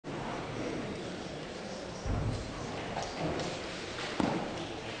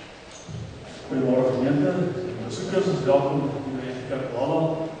Goeiemôre gemeente, besoekers is welkom in die NG Kerk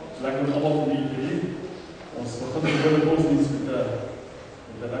Valhalla. So lekker met almal van hier. Ons begin die hele godsdienst met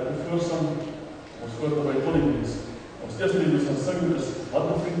 'n lekker voorsang. Ons voorbeeld by Tolliediens. Ons eerste lied wat ons sing is, wat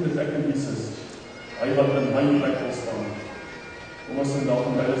bevriend is ek in Jesus, hy wat in my plek wil staan. Kom ons sing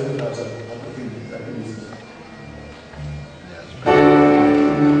daarvan by deze verse, wat bevriend is ek in Jesus.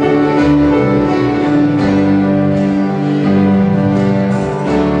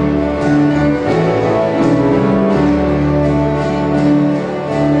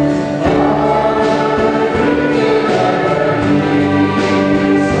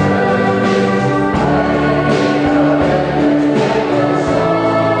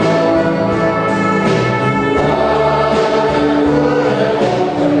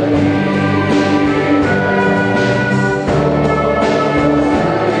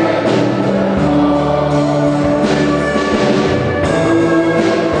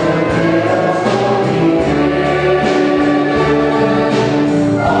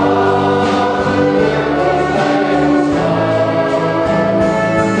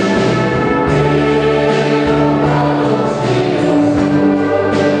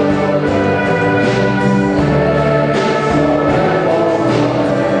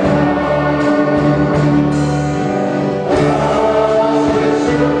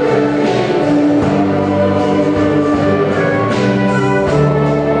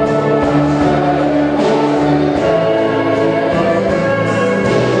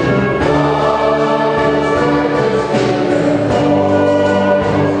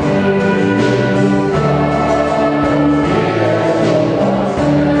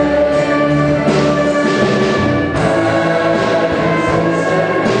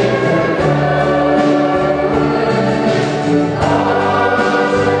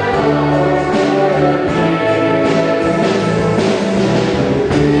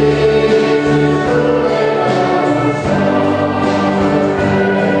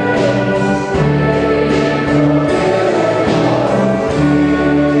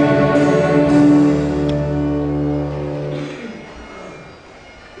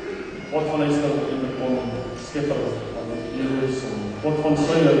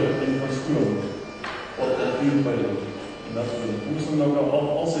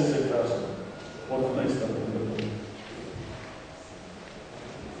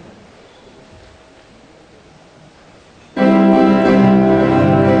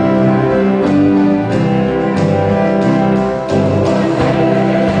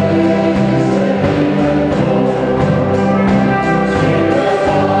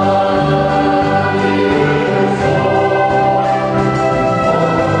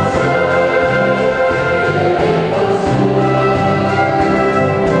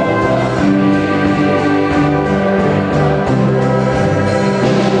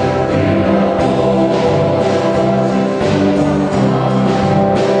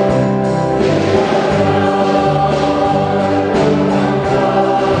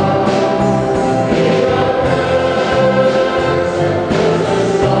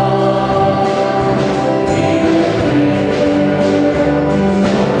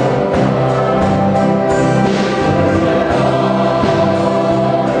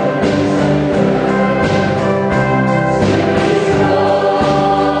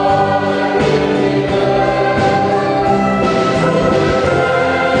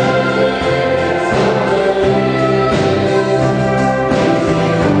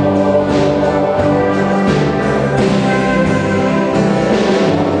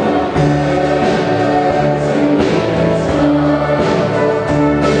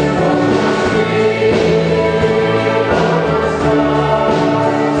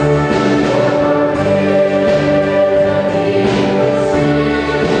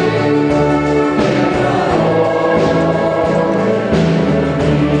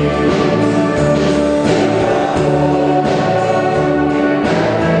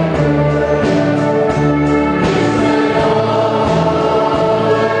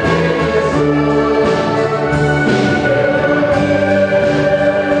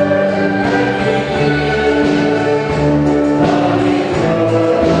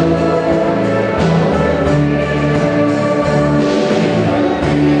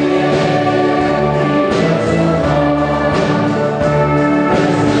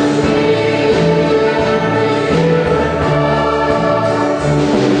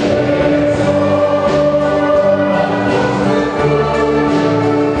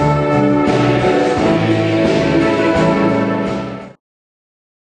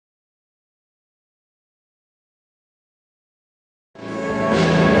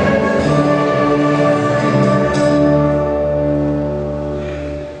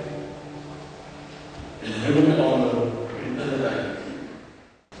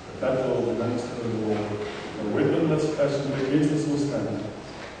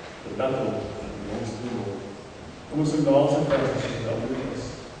 battle belongs to the Lord. Kom ons sing daar se vers as dit al is.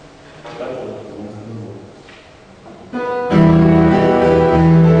 Battle belongs to the Lord.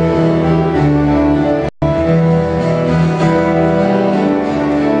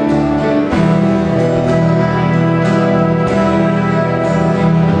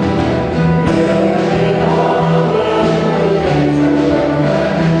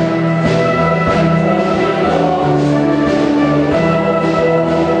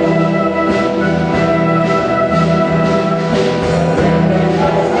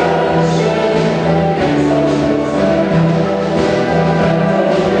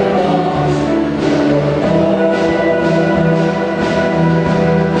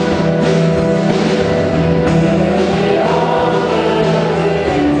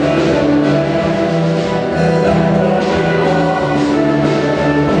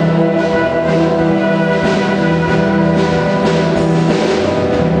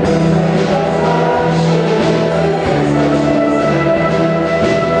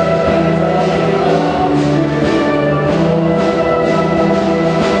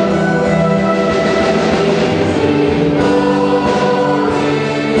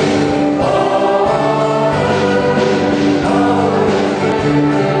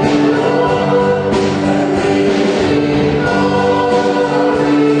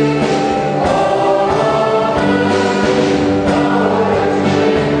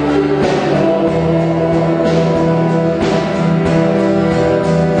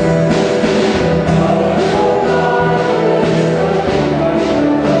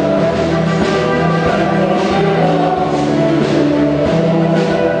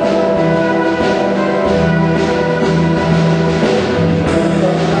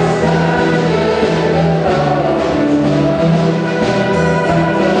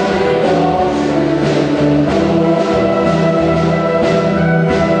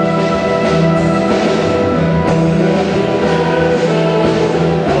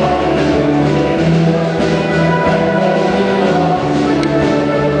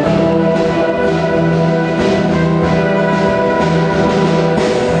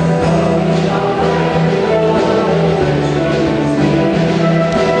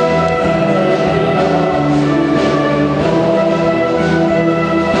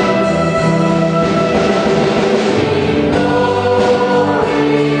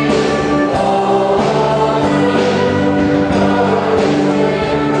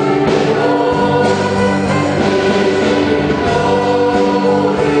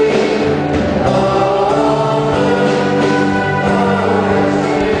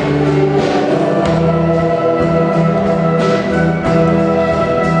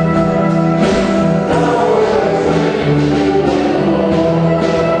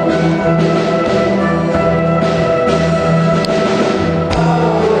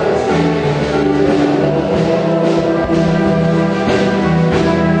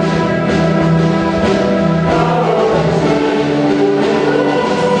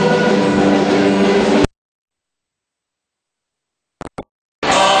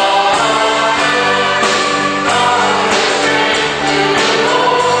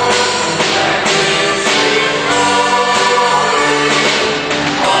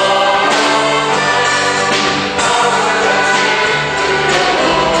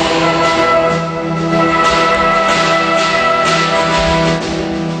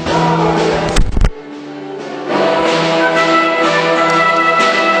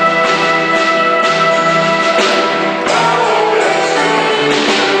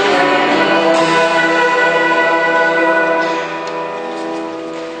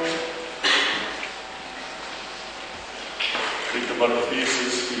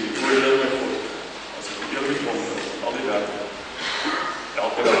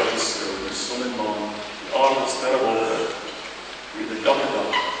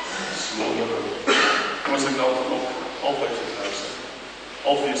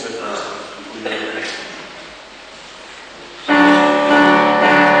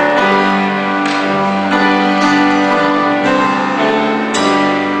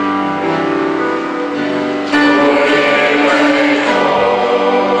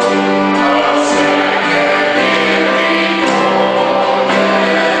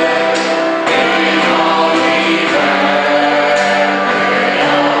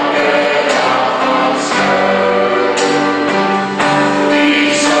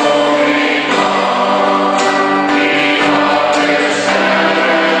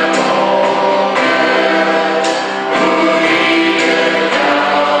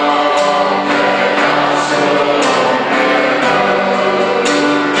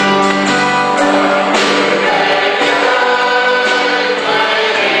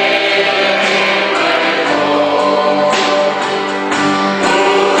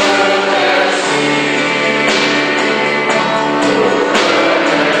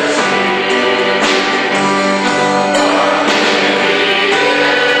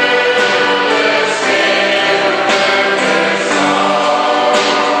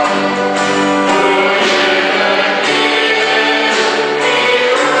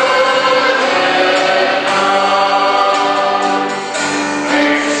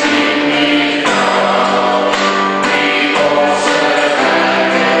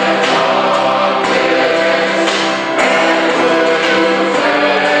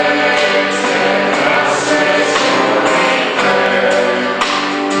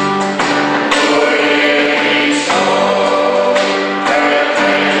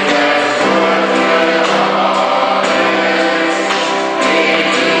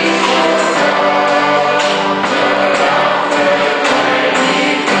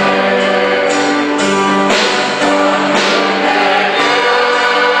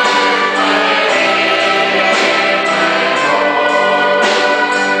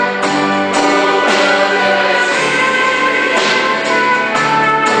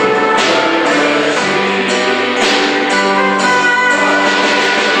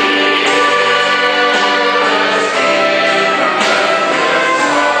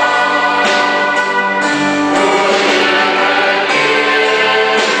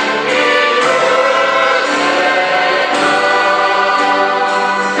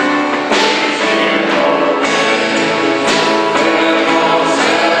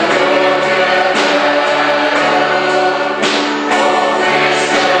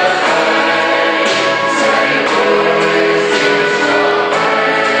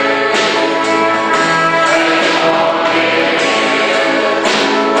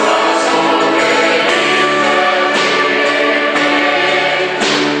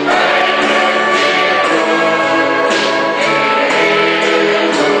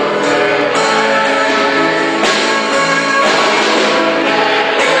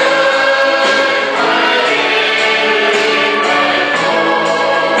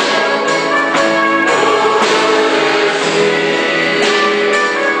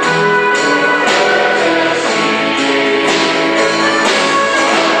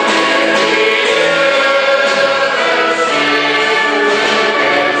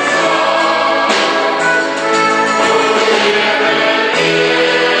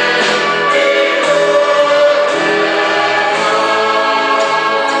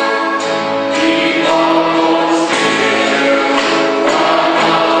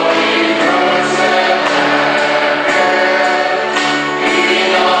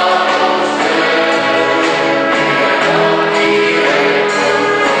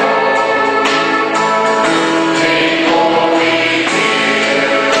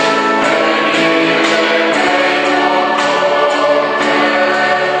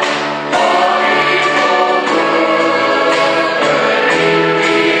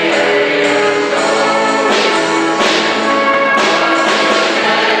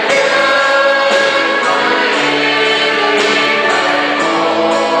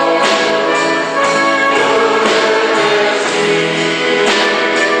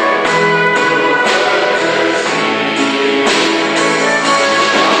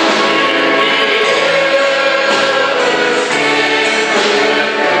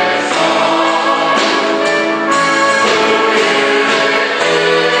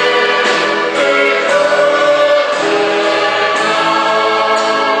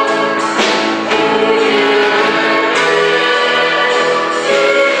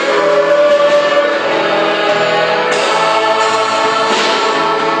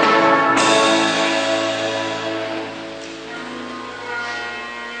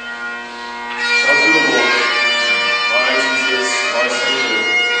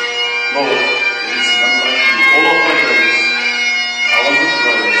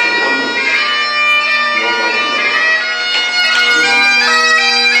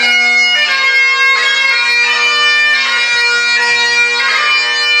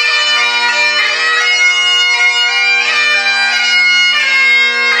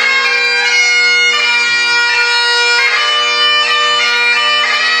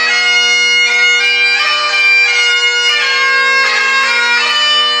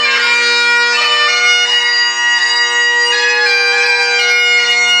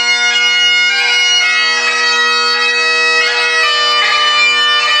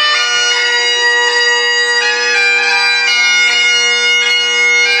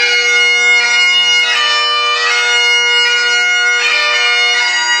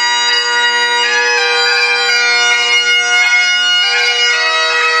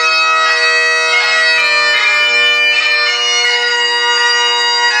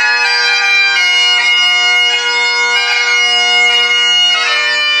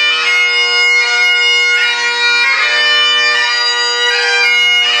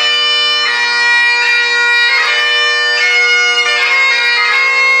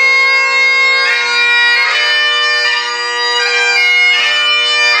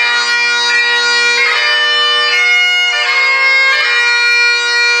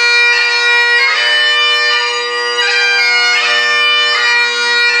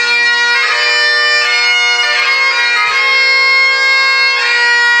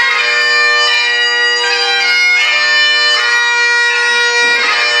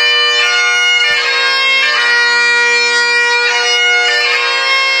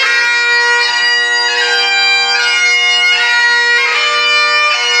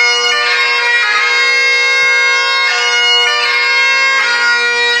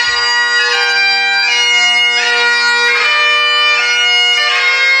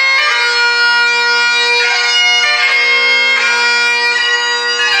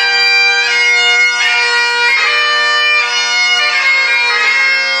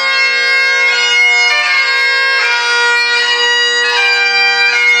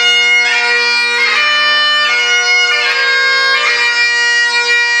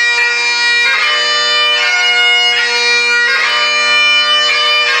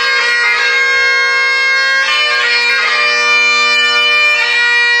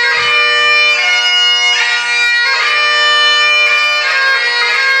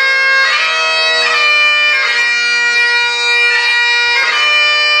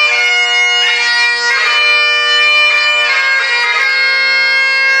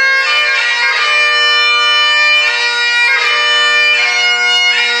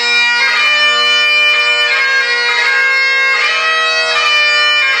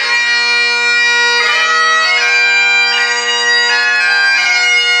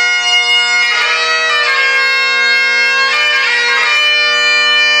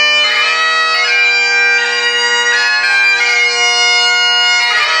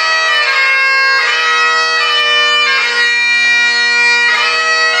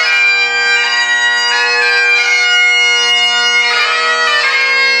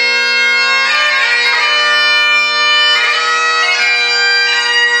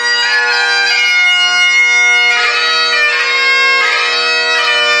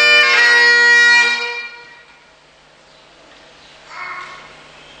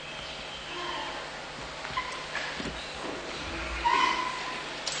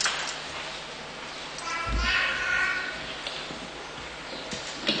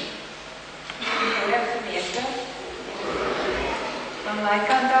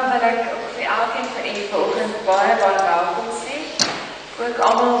 baie welkom sê. Ook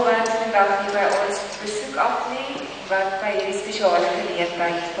almal wat vandag hier by ons besoek aflê en wat by hierdie spesiale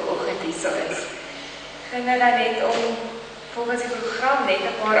geleentheid vanoggend hier is. Ek gaan nou net om volgens die program net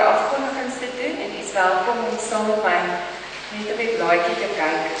 'n paar afkondigings te doen en jy is welkom om saam met my net op die blaadjie te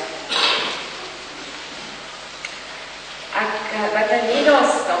kyk. Wat nou nie daar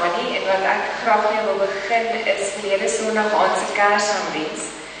staan nie en wat ek graag mee wil begin is verlede Sondag aand se Kersaandiens.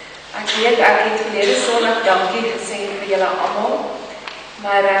 Ek weet ek het verlede Sondag dankie gesê vir julle almal,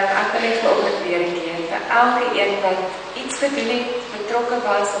 maar ek wil net vanoggend weer 'n keer vir elke een wat iets gedoen het, betrokke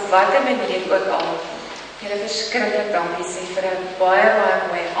was op watter manier ook al. Julle verskriklik dankie sê vir 'n baie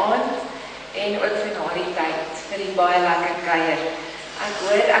mooi aand en ook vir na die tyd vir die baie lekker kuier.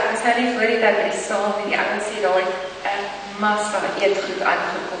 Ek was nou nie voor die tyd by die saal en die ouens sê daar het 'n massa eetgoed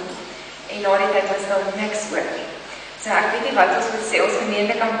aangekom en na die tyd was daar niks oor nie. So ek weet nie wat ons moet sê, ons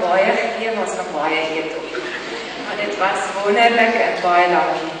gemeente kan baie gee, maar ons kan baie eet op. Maar dit was wonderlik en baie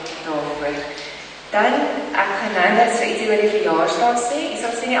dankie daarvoor. Dan, ek gaan nou net so ietsie oor die verjaarsdag sê. Jy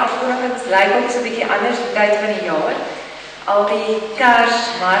sal sê die afkondigings lyk ook so 'n bietjie anders die tyd van die jaar. Al die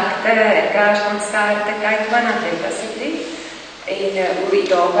Kersmarkte en Kerskonserte, kyk maar na dit asseblief. En hoe jy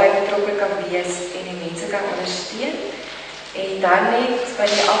daarbey betrokke kan wees en die mense kan ondersteun. En dan net by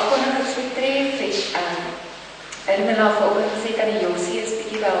die afkondigings betref, Irmela vanoggend gesê dat die Josie is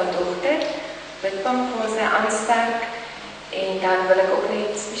bietjie by haar dogter, Witbank vir sy aansterk, en dan wil ek ook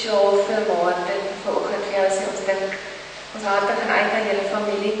net spesiaal vir Martin vanoggend vir jou sê, ons dink, ons harte gaan uit aan julle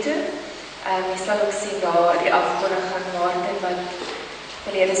familie toe. Jy sal ook sien daar die afkondiging Martin, wat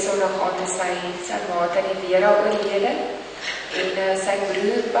verlede Sondag aand is sy maat in die Vera oorlede, en sy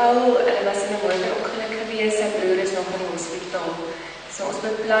broer Paul, hulle was in 'n motorongeluk gewees, sy broer is nog in die hospitaal. So ons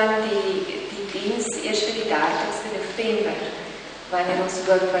beplan die diens eers vir die 30ste November, wanneer ons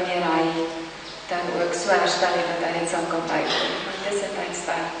hoop wanneer hy dan ook so herstel en dat hy net sal kan bykom. Maar tussentyd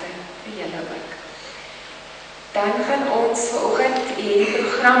sterkte vir julle ook. Dan gaan ons vanoggend hierdie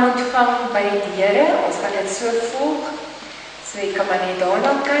program ontvang by die deure. Ons gaan dit so volg, so jy kan maar net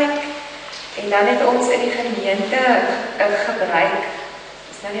daarna kyk. En dan het ons in die gemeente 'n gebruik,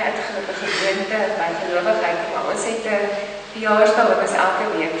 is nou nie uitgelope gewoonte by gelowigheid, maar ons het 'n verjaarsdag wat ons elke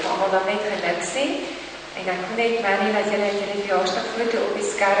week vir almal dan net geluk sê. En ek wil net Manny dat julle die verjaarsdag foto op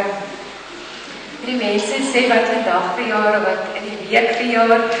die skerm. Die mense sê wat vandag verjaar of wat in die week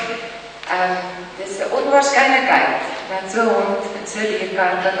verjaar. Dis 'n onwaarskynlikheid dat so 'n hond in so 'n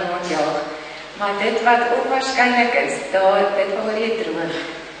leerkar kan rondjaag. Maar dit wat onwaarskynlik is, dit waar jy droom,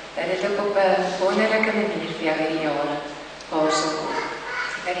 dat dit ook op 'n wonderlike manier vir jou hierdie jaar waar sal kom.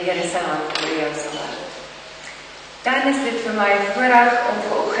 Dat die Here sy hand oor jou sal hou. Dan is dit vir my 'n voorreg om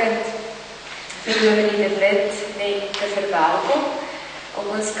vanoggend vir Dominee de Wit net te verwelkom op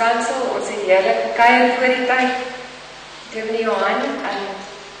ons kansel. Ons het heerlik gekuier voor die tyd. Dominee Johan,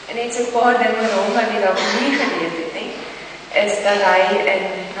 en net so 'n paar dinge rond wat jy dalk nie geweet het nie, is dat hy in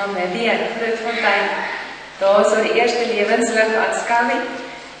Namibië, in Grootfontein, daar so die eerste lewenslig aanskou het,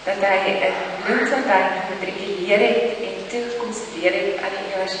 dat hy in Bloemfontein gematrikuleer het en toe kom studeer het aan die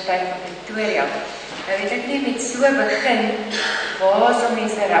Universiteit van Pretoria. Nou weet ek nie met so begin waar sal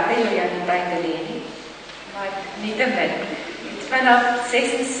mense rapie loyaliteit te lê nie, maar nietemin. Vanaf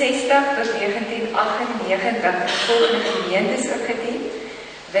 66 tot 1998 volgende gemeentes ook gedien,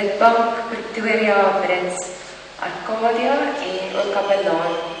 Witbank, Pretoria, Brits, Arcadia en ook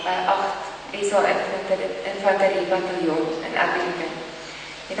kapelaan by 8 SA Infanterie Bataljon in Appington.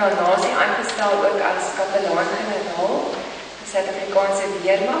 En daarna is hy aangestel ook as kapelaan-generaal in Suid-Afrikaanse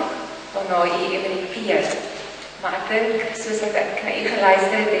Weermag, waarna hy emeripeer. Maar ek dink, soos ek na u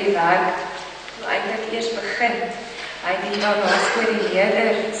geluister het by die werk, toe eintlik eers begin. Hy het daarna skoolleerder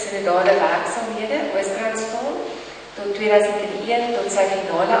synodale werksaamhede, Oos-Transvaal, tot 2001 tot sy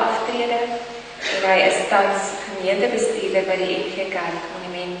finale aftrede. En hy is tans gemeentebestuurder by die NG Kerk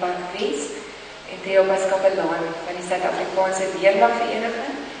Valhalla en deel as kapelaan van die Suid-Afrikaanse Weermag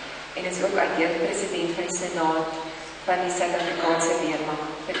vereniging en is ook adjunkt-president van die Senaat van die Suid-Afrikaanse Weermag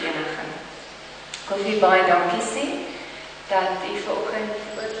vereniging. Ek wil vir baie dankie sê dat u vanoggend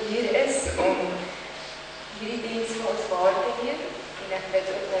ook hier is om hierdie diens vir ons waar te neem en ek bid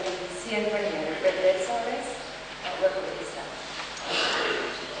ook dat die seën van die Here vir dit sal is en ook vir u self.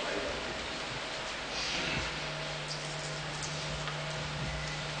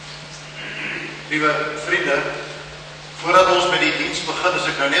 Liewe vriende, voordat ons met die diens begin, is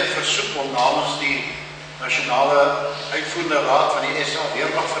ek nou net versoek om namens die Nasionale Uitvoerende Raad van die SA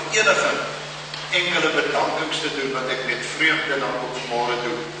Weermag Vereniging enkele bedankings te doen, wat ek met vreugde dan ook vanmôre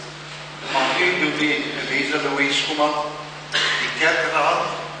doen. Maar u doen die Elise Louise Koeman, die kerkraad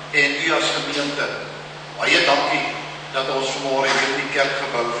en u as gemeente baie dankie dat ons vanmôre hier die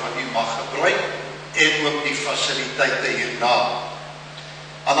kerkgebou van u mag gebruik en ook die fasiliteite hierna.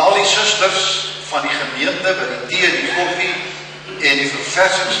 Aan al die susters van die gemeente wat die tee, die koffie en die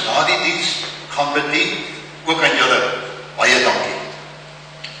verversings na die diens gaan bedien, ook aan julle baie dankie.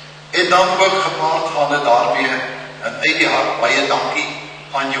 En dan ook gepaardgaande daarmee en uit die hart baie dankie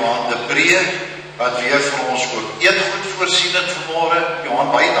aan Johan de Bree wat weer vir ons ook eetgoed voorsien het vanmôre. Johan,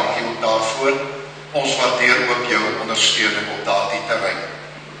 baie dankie ook daarvoor. Ons waardeer ook jou ondersteuning op daardie terrein.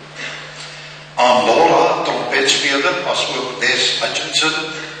 Aan Laura, trompetspeler, as ook Les Hutchinson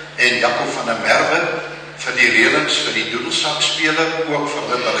en Jacob van der Merwe vir die reëlings vir die doelsakspeler, ook vir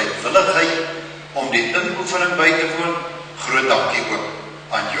hulle bereidwilligheid om die inoefening by te woon. Groot dankie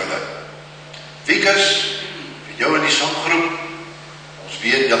ook aan julle. Wiekers, vir jou in die sanggroep, ons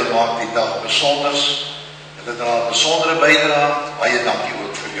weet julle maak die dag besonders, julle dra 'n besondere bydrae, baie dankie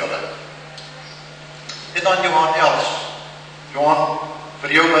ook vir julle. En dan Johan Els. Johan,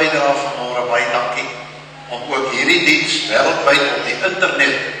 vir jou bydrae vanmôre baie dankie om ook hierdie diens wêreldwyd op die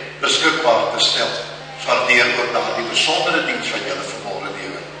internet beskikbaar te stel. Ons waardeer ook daardie besondere diens wat julle vanmôre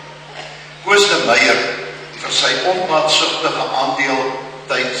lewer. Koos de Meyer vir sy onbaatsigtige aandeel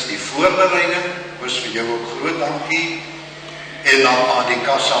tydens die voorbereiding, Koos, vir jou ook groot dankie. En dan aan die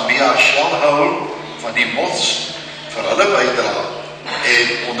Kasamia Shalhou van die Mots vir hulle bydrae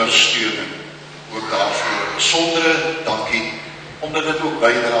en ondersteuning. Ook daarvoor besondere dankie, omdat dit ook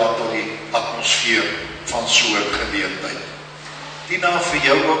bydra tot die atmosfeer van so 'n geleentheid. Tina, vir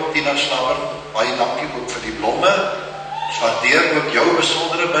jou ook, Tina Slabber, baie dankie ook vir die blomme. Ons waardeer ook jou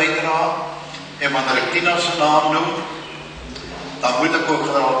besondere bydrae. En wanneer ek Tina se naam noem, dan moet ek ook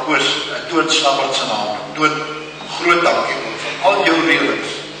generaal Koos, Toon Slabber se naam noem. Toon, groot dankie ook vir al jou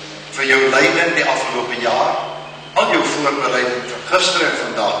reëlings, vir jou leiding die afgelope jaar, al jou voorbereiding vir gister en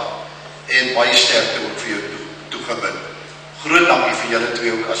vandag, en baie sterkte ook vir jou toegebind. Groot dankie vir julle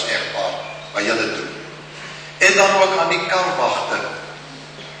twee ook as egpaar, wat julle doen. En dan ook aan die karwagte,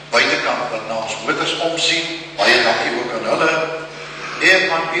 buitekant wat na ons motors omsien, baie dankie ook aan hulle,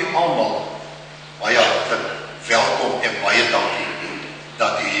 en aan u almal, baie hartlik welkom en baie dankie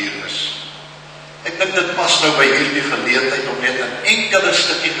dat u hier is. Ek dink dit pas nou by hierdie geleentheid om net 'n enkele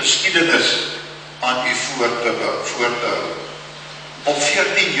stukkie geskiedenis aan u voor te hou. Op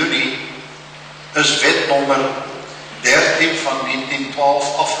 14 Junie is wet nommer 13 van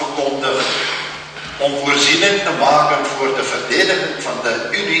 1912 afgekondig om voorsiening te maak voor de verdediging van de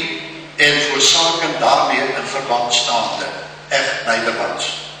Unie en voor zaken daarmee in verband staande, echt Nederlands.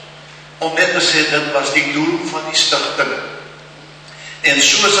 Om net te sê, dit was die doel van die stichting. En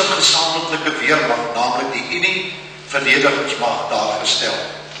so is 'n gesamentlike weermag, naamlik die Unie verdedigingsmag daar gestel.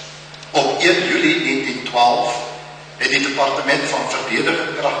 Op 1 Julie 1912 het die departement van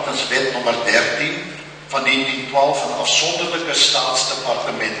verdediging kragtens wet nommer 13 van 1912 'n afsonderlike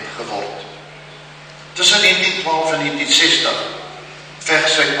staatsdepartement geword. Tussen 1912 en 1960 veg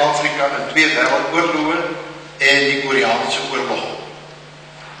Suid-Afrika in 2 wêreldoorloë en die Koreaanse oorlog.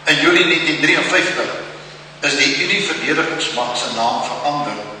 In Julie 1953 is die Unie verdedigingsmag se naam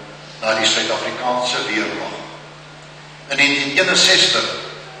verander na die Suid-Afrikaanse Weermag. In 1961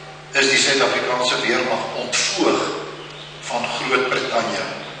 is die Suid-Afrikaanse Weermag ontvoeg van Groot-Brittanje.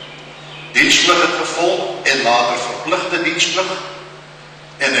 Diensplig het gevolg en later verpligte diensplig,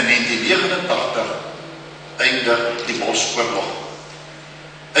 en in 1989 eindig die Bosoorlog.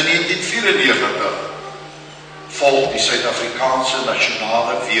 In 1994 volg die Suid-Afrikaanse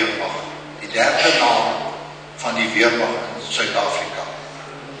Nasionale Weermag, die 3de naam van die Weermag in Suid-Afrika.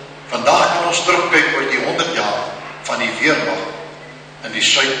 Vandaag kan ons terugkyk oor die 100 jaar van die Weermag in die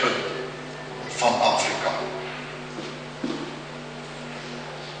suidpunt van Afrika.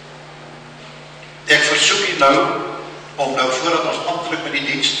 Ek versoek u nou, om nou voordat ons amptelik met die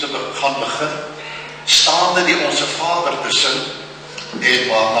diens te gaan begin, staande die Onse Vader te sing, en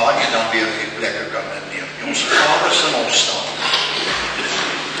waarna u dan weer die plekke kan inneem. Die Onse Vader sing ons staan.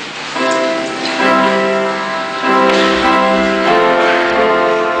 Oh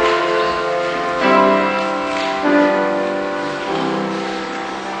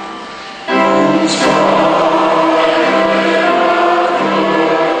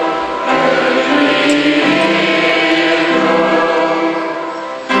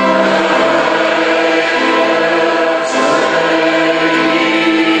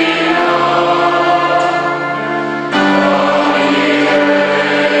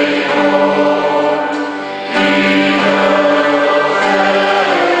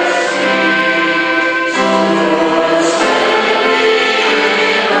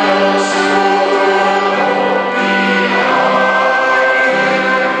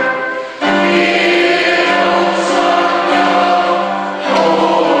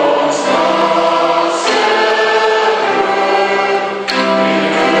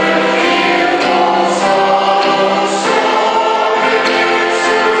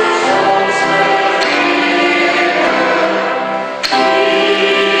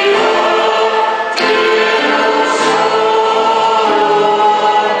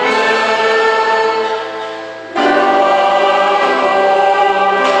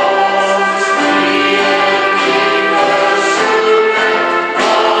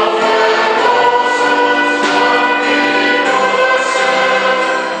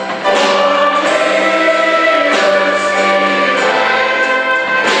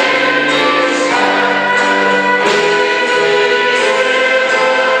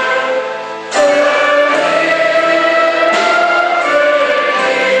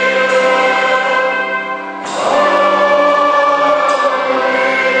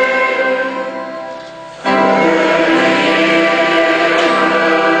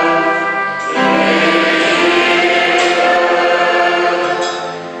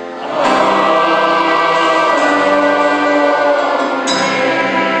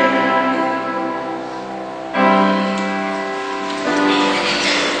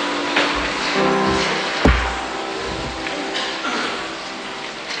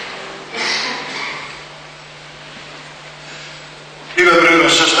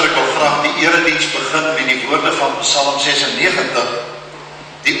woorde van Psalm 96,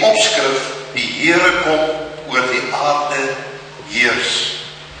 die opskrif, die Here kom oor die aarde heers.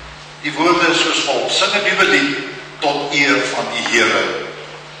 Die woorde is soos volg: sing 'n nuwe lied tot eer van die Here.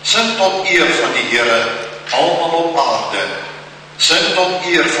 Sing tot eer van die Here, almal op aarde. Sing tot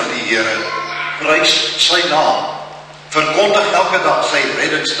eer van die Here, prys sy naam. Verkondig elke dag sy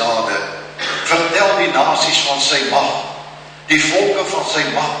reddingsdade. Vertel die nasies van sy mag, die volke van sy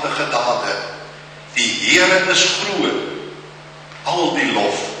magtige dade. Die Here is groot, al die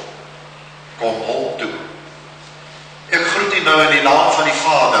lof kom hom toe. Ek groet u nou in die naam van die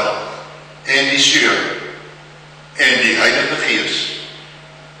Vader en die Seun en die Heilige Gees.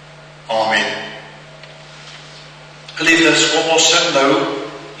 Amen. Geliefdes, kom ons sing nou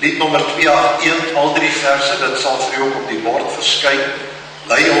lied nommer 281, al 3 verse, dit sal vir u ook op die bord verskyn.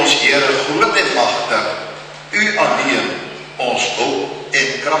 Lei ons Here groot en magtig, u alleen ons hulp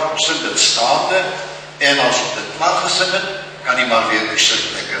en krag. Ons sing dit staande, en as ons dit klaar gesing het, kan u maar weer die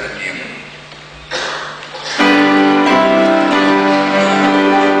sitplekke inneem.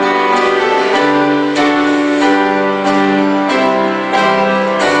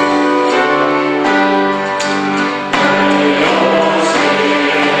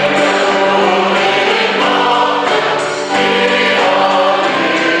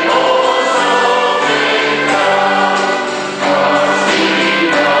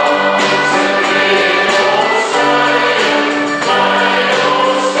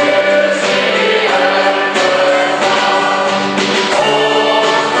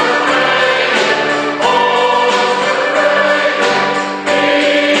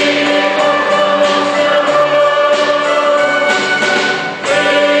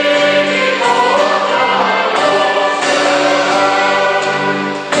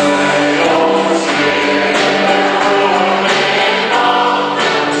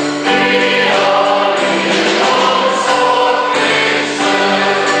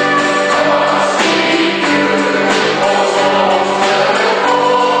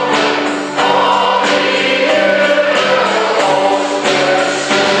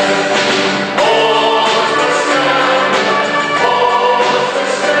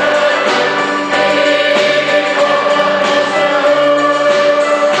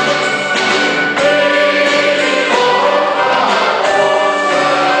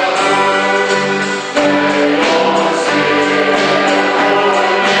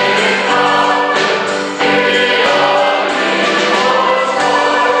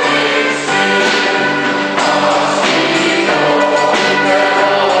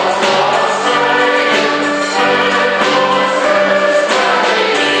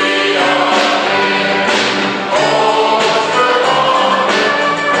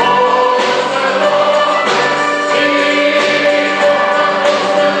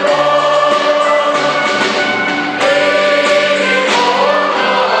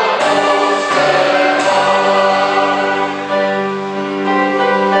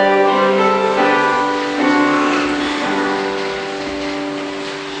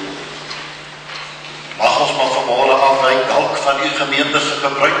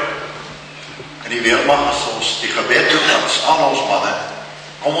 die Weermag as ons die gebed doen, dan staan ons manne.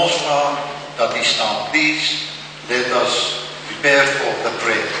 Kom ons vra dat die staan. Please, let us prepare for the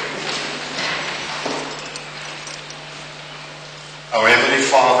prayer. Our Heavenly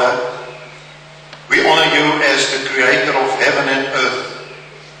Father, we honor you as the creator of heaven and earth,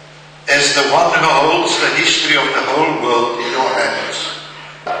 as the one who holds the history of the whole world in your hands.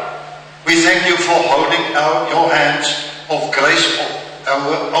 We thank you for holding out your hands of grace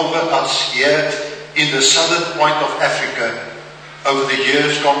over us here in the southern point of Africa over the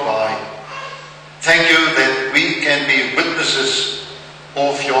years gone by. Thank you that we can be witnesses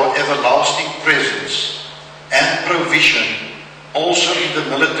of your everlasting presence and provision also in the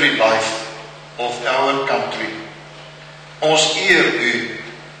military life of our country. Ons eer u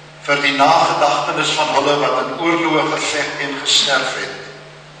vir die nagedagtenis van hulle wat in oorloë geveg en gesterf het.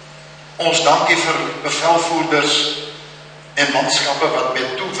 Ons dank u vir bevelvoerders en manskappe wat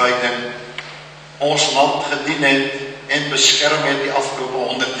met toewyding ons land gedien het en beskerm het die afgelope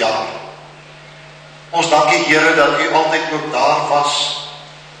 100 jaar. Ons dank u Here dat u altyd ook daar was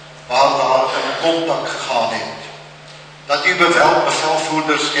waar daar in kontak gegaan het. Dat u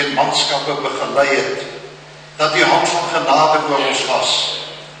bevelvoerders en manskappe begelei het. Dat u hand van genade oor ons was.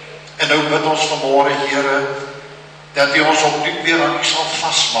 En nou bid ons vanmôre, Here, dat u ons opnuut weer aan u sal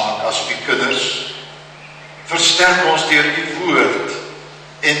vasmaak as u kinders. Versterk ons deur u woord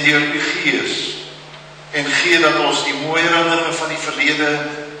en deur u gees. En gee dat ons die mooi herinneringe van die verlede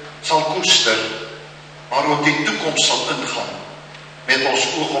sal koester, maar ook die toekoms sal ingaan. met ons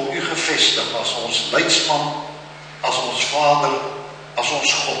oog op U gevestig as ons leidsman, as ons Vader, as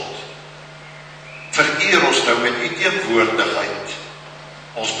ons God. Vereer ons nou met U teenwoordigheid.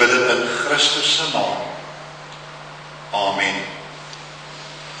 Ons bid dit in Christus se naam. Amen.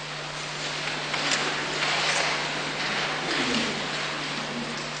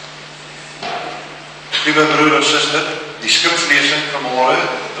 Liewe broer en suster, die skriflesing vanmôre,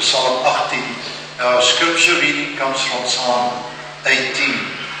 Psalm 18. Our scripture reading comes from Psalm 18.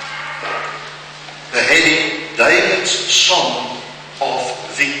 The heading, David's Song of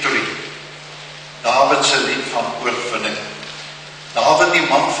Victory. David se lied van oorwinning. David, die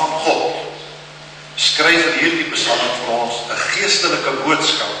man van God, skryf in hierdie psalm vir ons 'n geestelike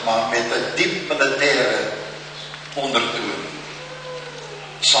boodskap, maar met 'n diep militêre ondertoon.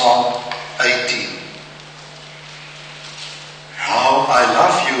 Psalm 18. How I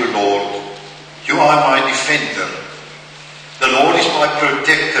love you, Lord. You are my defender. The Lord is my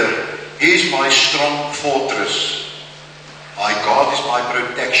protector. He is my strong fortress. My God is my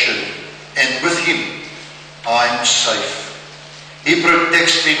protection, and with Him I am safe. He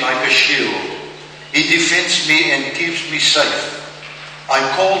protects me like a shield. He defends me and keeps me safe. I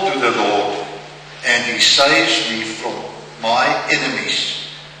call to the Lord, and He saves me from my enemies.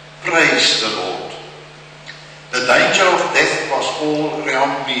 Praise the Lord. The danger of death was all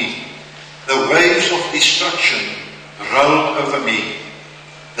around me. The waves of destruction rolled over me.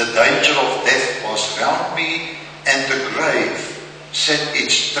 The danger of death was round me, and the grave set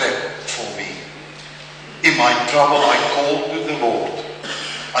its trap for me. In my trouble I called to the Lord.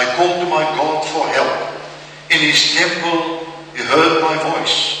 I called to my God for help. In His temple He heard my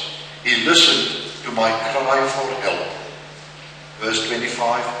voice. He listened to my cry for help. Verse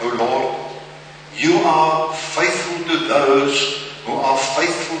 25, O Lord, You are faithful to those who are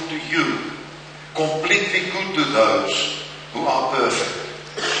faithful to You, completely good to those who are perfect.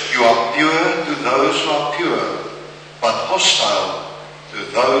 You are pure to those who are pure, but hostile to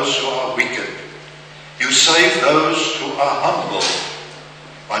those who are wicked. You save those who are humble,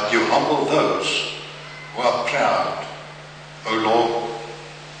 but You humble those who are proud. O Lord,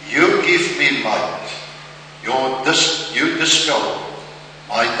 You give me light. You dispel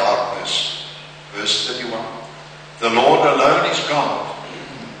my darkness. Verse 31. The Lord alone is God.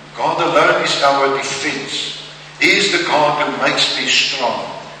 God alone is our defense. He is the God who makes me strong,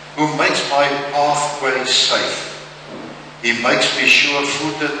 who makes my pathway safe. He makes me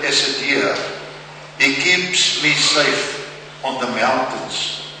sure-footed as a deer. He keeps me safe on the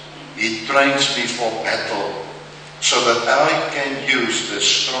mountains. He trains me for battle, so that I can use the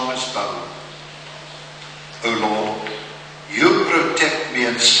strongest bow. O Lord, You protect me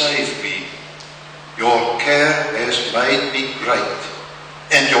and save me. Your care has made me great,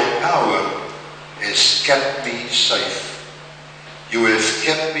 and Your power has kept me safe. You have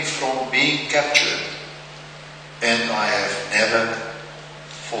kept me from being captured, and I have never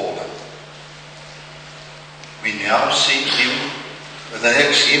fallen. We now sing hymn, the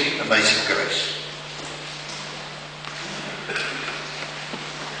next hymn, Amazing Grace.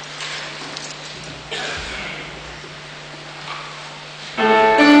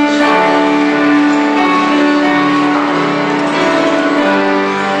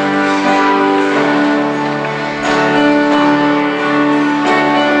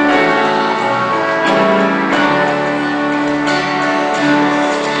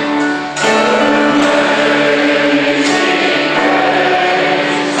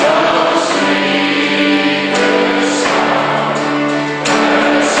 Sing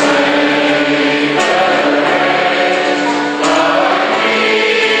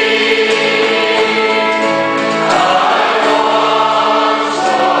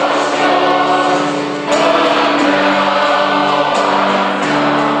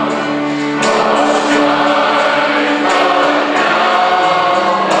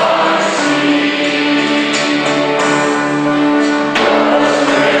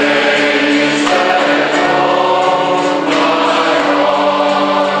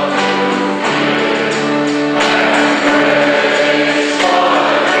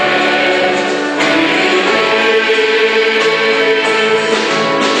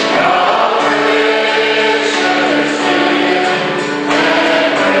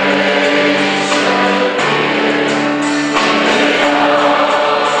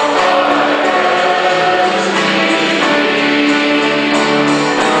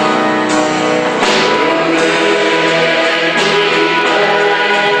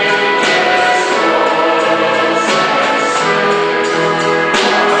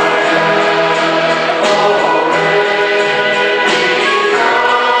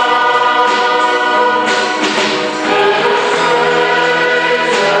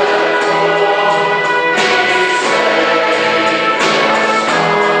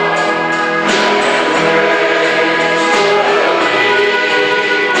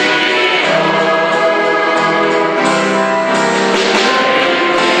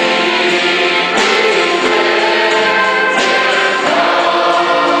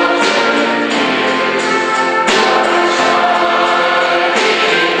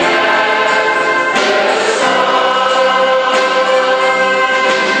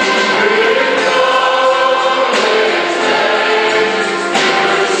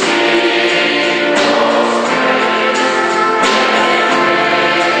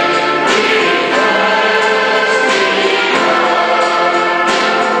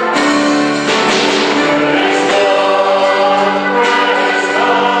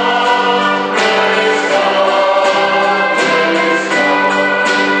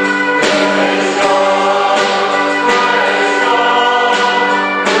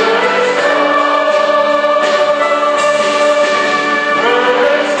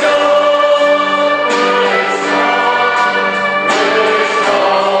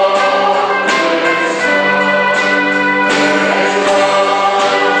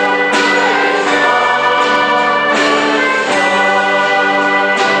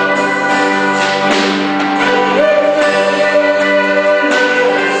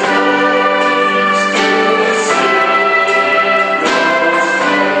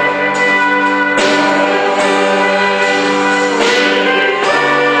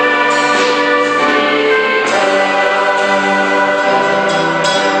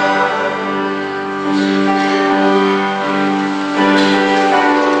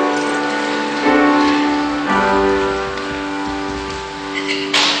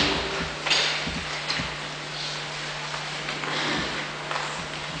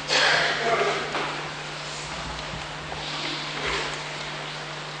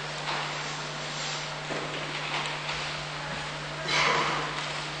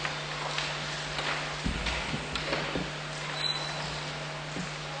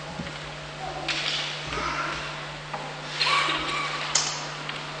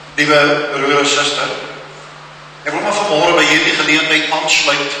Liewe broer en suster, ek wil maar vanmôre by hierdie geleentheid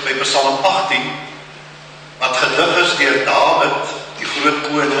aansluit by Psalm 18, wat gedig is deur Dawid, die groot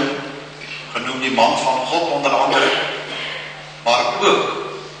koning, genoem die man van God onder andere, maar ook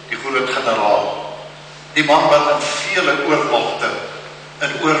die groot generaal, die man wat in vele oorlogte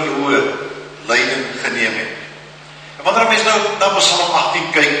en oorloë leiding geneem het. En wanneer mens nou na Psalm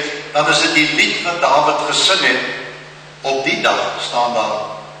 18 kyk, dan is dit die lied wat Dawid gesing het. Op die dag staan daar,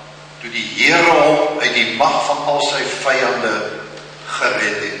 toe die Here hom uit die mag van al sy vyande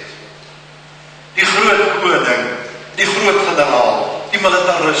gered het. Die groot koning, die groot generaal, die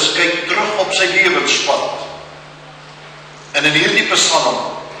militaris, kyk terug op sy lewenspad. En in hierdie psalm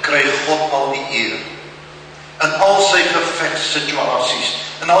kry God al die eer. In al sy gevegssituasies,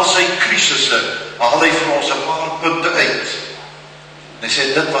 in al sy krisisse, haal hy vir ons 'n paar punte uit. En hy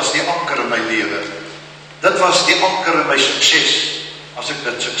sê, dit was die anker in my lewe. Dit was die anker in my sukses, as ek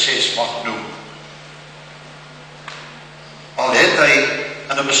dit sukses mag noem. Al het hy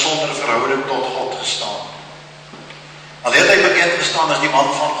in 'n besondere verhouding tot God gestaan. Al het hy bekend gestaan as die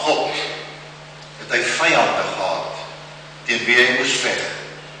man van God, het hy vyande gehad, teen wie hy moes veg.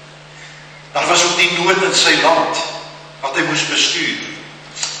 Daar was ook die nood in sy land, wat hy moes bestuur.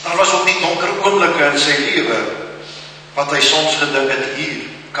 Daar was ook die donker oomblikke in sy lewe, wat hy soms gedink het, hier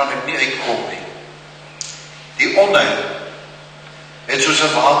kan ek nie uitkom nie. Die onheil het soos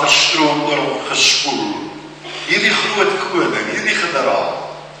 'n waterstroom oor hom gespoel. Hierdie groot koning, hierdie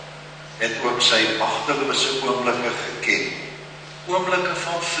generaal, het ook sy magtelose oomblikke geken. Oomblikke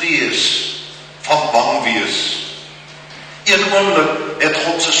van vrees, van bang wees. Een oomblik het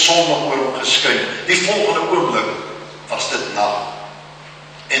God se son oor hom geskyn. Die volgende oomblik was dit nag.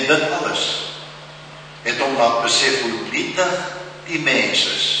 En dit alles het hom laat besef hoe nietig die mens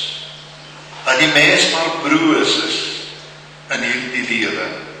is. Dat die mens maar broos is in hierdie lewe.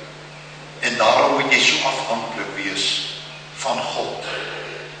 En daarom moet jy so afhanklik wees van God.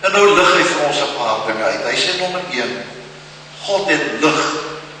 En nou lig hy vir ons 'n paar dinge uit. Hy sê nommer 1, God het lig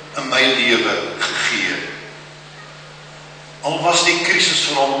in my lewe gegee. Al was die krisis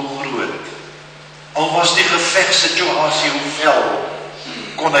vir hom groot, al was die gevegssituasie hoe vel,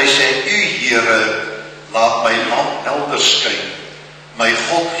 kon hy sê, U Here, laat my lamp helder skyn. My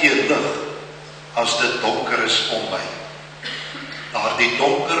God gee lig as dit donker is om my. Daardie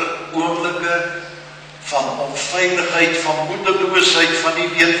donker oomblikke van onveiligheid, van moedeloosheid, van nie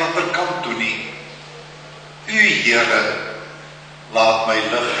weet wat er kan doen nie. U Here, laat my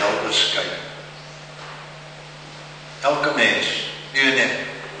lig helder skyn. Elke mens, u en ek,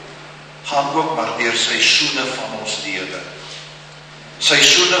 gaan ook maar deur seisoene van ons lewe.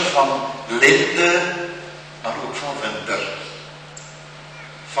 Seisoene van lente, maar ook van winter.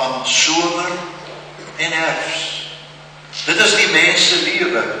 Van somer en herfst. Dit is die mens se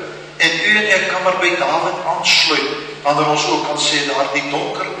lewe. En u en ek kan maar by Dawid aansluit, wanneer ons ook kan sê, daar die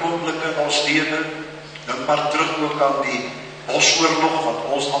donker oomblikke in ons lewe, dink maar terug ook aan die bosoorlog, wat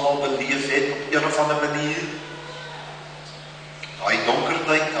ons almal beleef het, op een of ander manier. Daai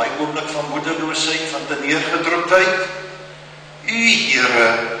donkertyd, daai oomblik van moedeloosheid, van teneergedruktheid. U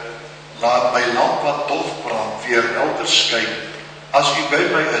Here, laat my lamp wat dof brand, weer helder skyn. As u by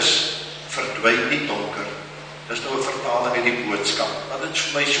my is, verdwyn die donker. Dis nou 'n vertaling uit die boodskap, wat dit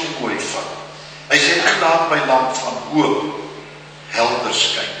vir my so mooi vat. Hy sê, laat my lamp van hoop helder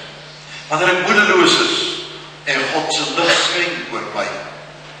skyn. Wanneer ek moedeloos is, en God se lig skyn oor my,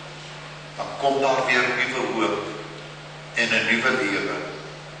 dan kom daar weer nuwe hoop, en 'n nuwe lewe.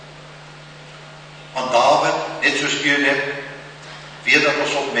 Want Dawid, net soos u en ek, weet dat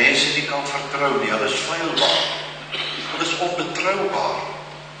ons op mense nie kan vertrou nie, hulle is feilbaar, hulle is onbetroubaar.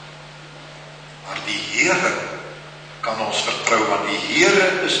 Maar die Here kan ons vertrou, want die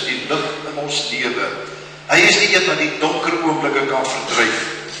Here is die lig in ons lewe. Hy is die een wat die donker oomblikke kan verdryf.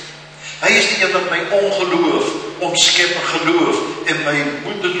 Hy is die een wat my ongeloof omskep in geloof, en my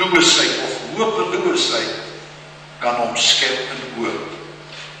moedeloosheid of hopeloosheid kan omskep in hoop.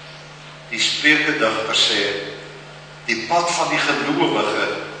 Die Spreukedigter sê, die pad van die gelowige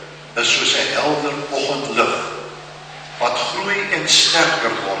is soos 'n helder oggendlig, wat groei en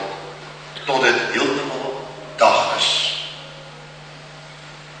sterker word, tot dit heeltemal dag is.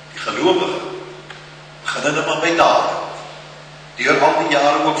 Die gelowige begin maar by Dawid, deur al die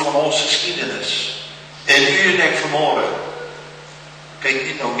jare ook van ons geskiedenis. En u en ek vanmôre, kyk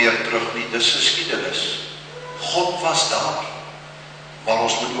nie nou meer terug nie, dis geskiedenis. God was daar, maar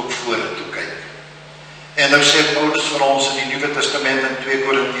ons moet ook vorentoe kyk. En nou sê Paulus vir ons in die Nuwe Testament in 2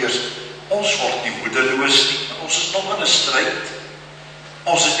 Korintiërs, ons word nie moedeloos nie, ons is nog in 'n stryd.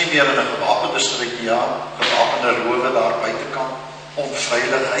 Ons is nie meer in 'n gewapende stryd, ja, gewapende rowe daar buitekant,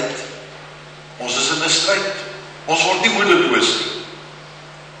 onveiligheid. Ons is in 'n stryd. Ons word nie moedeloos nie.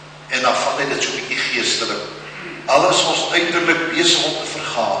 En dan vat hy dit so 'n bietjie geestelik. Alles ons uiterlik besig om te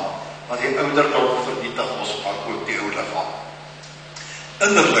vergaan, maar die ouderdom vernietig ons maar ook die ou liggaam.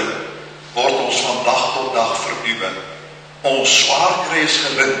 Innerlik word ons van dag tot dag vernuwe. Ons swaar kry is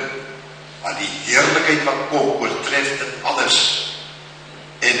gewin, maar die heerlikheid wat kom oortref dit alles.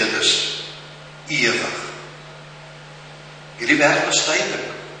 En dit is ewig. Hierdie wêreld is tydelik.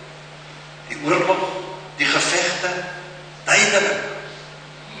 Die oorlog, die gevegte, tydelik.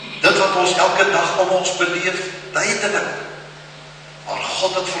 Dit wat ons elke dag om ons beleef, tydelik. Maar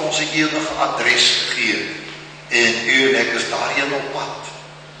God het vir ons 'n ewige adres gegee. En u en ek is daarheen op pad.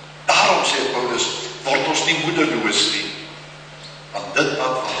 Daarom sê Paulus, word ons nie moedeloos nie. Want dit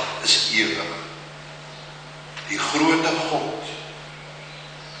wat wag is ewig. Die groote God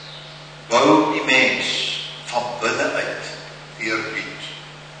bou die mens van binne uit eerbied.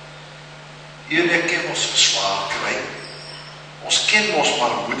 U en ek ken ons swaar kry. Ons ken ons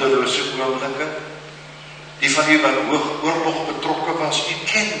maar moedelose oomblikke. Die van u wat hoog oorlog betrokke was, u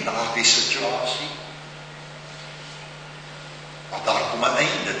ken daardie situasie. Maar daar kom 'n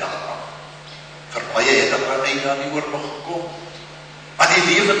einde daaraan. Vir baie het daar 'n einde aan die oorlog gekom. Maar die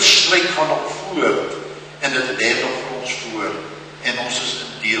lewensstryd gaan nog voort. En dit lê nog vir ons voor. En ons is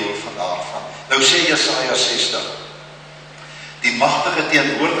 'n deel van daarvan. Nou sê Jesaja 60. Die magtige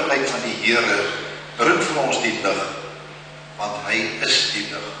teenwoordigheid van die Here bring vir ons die lig. Want hy is die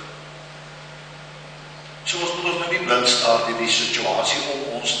lig. So ons moet ons nou nie blind staar in die situasie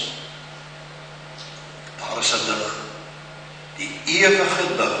om ons nie. Daar is 'n lig. Die ewige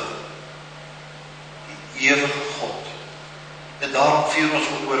lig. Die ewige God. En daarom vier ons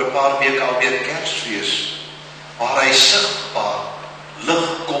ook oor 'n paar weke alweer Kersfees, waar hy sigbaar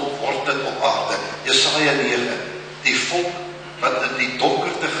lig kom word dit op aarde. Jesaja 9, die volk wat in die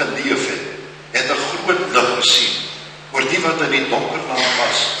donkerte geleef het 'n groot lig gesien. Oor die wat in die donker land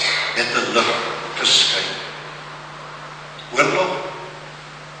was, het 'n lig geskyn. Oorlog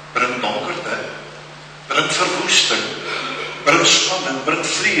bring donkerte, bring verwoesting, bring spanning, bring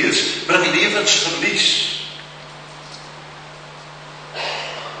vrees, bring lewensverlies.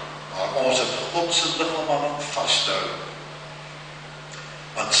 Maar ons het God se lig om aan hom vas te hou.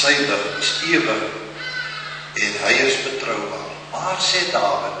 Want sy lig is ewig en hy is betroubaar. Maar sê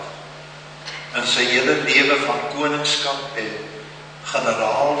Dawid, in sy hele lewe van koningskap en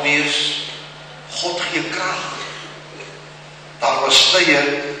generaal wees, God gee krag. Daar was tye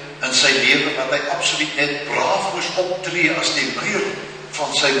in sy lewe wat hy absoluut net braaf moes optree as die leier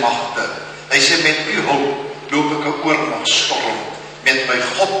van sy magte. Hy sê, met u hulp loop ek 'n oorlogstorm. Met my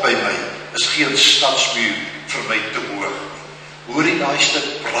God by my is geen stadsmuur vir my te hoog. Hoor jy daai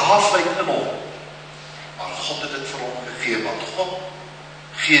stuk braafheid in hom? Maar God het dit vir hom gegee, want God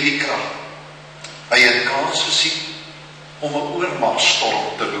gee die krag. Hy het kans gesien om 'n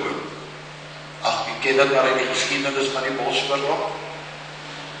oorlogstorm te loop. Ag, jy ken dit maar in die geskiedenis van die Bosoorlog.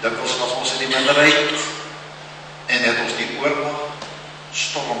 Dikwels was ons in die minderheid en het ons die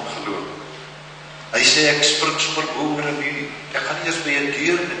oorlogstorm geloop. Hy sê, ek spring sommer boer in u, ek gaan nie eens by 'n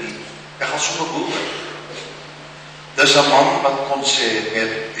deur nie, ek gaan sommer boer. Dis 'n man wat kon sê,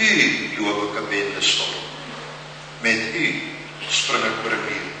 met u loop ek 'n wendestorm. Met u spring ek oor 'n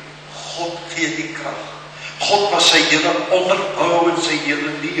muur. God gee die krag. God was sy hele onderbou in sy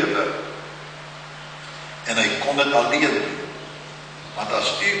hele lewe. En hy kon dit alleen doen. Want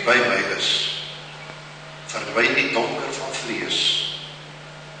as u by my is, verdwyn die donker van vrees.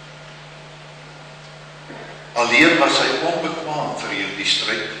 Alleen was hy onbekwaam vir hierdie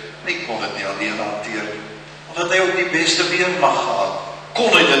stryd. Hy kon dit nie alleen hanteer nie. Omdat hy ook die beste weermag gehad, kon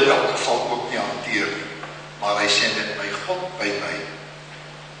hy dit in elk geval ook nie hanteer nie. Maar hy sê, met my God by my,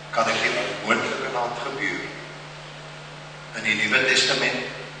 kan ek die onmoontlike laat gebeur. In die Nuwe Testament,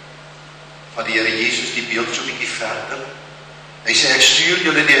 van die Here Jesus die beeld so 'n bietjie verder. Hy sê, ek stuur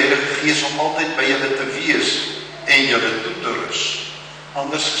julle die Heilige Gees om altyd by julle te wees en julle toe te rus.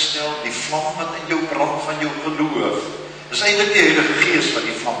 Anders gestel, die vlam wat in jou brand van jou geloof, is eintlik die Heilige Gees wat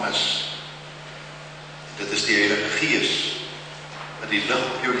die vlam is. Dit is die Heilige Gees wat die lig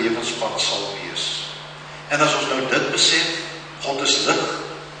op jou lewenspad sal wees. En as ons nou dit besef, God is lig,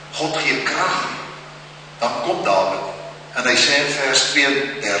 God gee krag, dan kom Dawid En hy sê in vers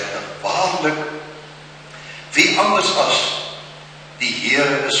 32, waarlik, wie anders as die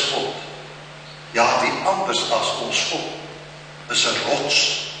Here is God? Ja, wie anders as ons God is 'n rots.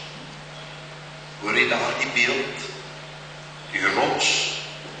 Hoor jy daar die beeld? Die rots,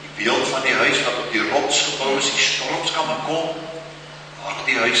 die beeld van die huis wat op die rots gebou is, die storms kan kom, waar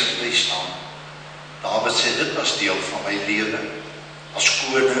die huis in bly staan. Dawid sê, dit was deel van my lewe as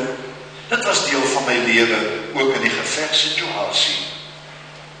koning, dit was deel van my lewe ook in die gevegssituasie.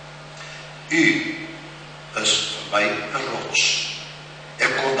 U is vir my 'n rots.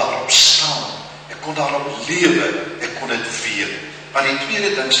 Ek kon daarop staan, ek kon daarop lewe, ek kon dit weet. Maar die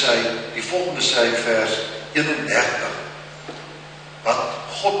tweede ding sê hy, die volgende sê hy vers 31, wat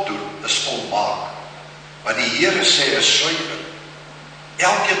God doen is volmaak, wat die Here sê is suiwer.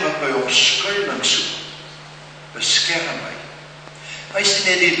 Elkeen wat by hom skuilings soek, beskerm hy. Hy is nie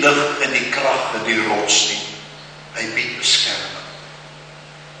net die lig en die krag en die rots nie, hy bied beskerming.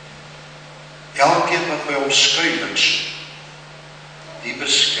 Elkeen wat by hom skuilings soek, die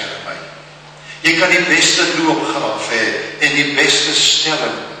beskerm hy. Jy kan die beste loopgraaf hê en die beste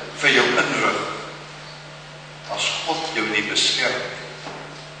stelling vir jou inrig. As God jou nie beskerm,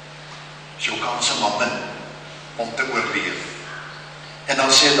 is jou kanse maar min om te oorleef. En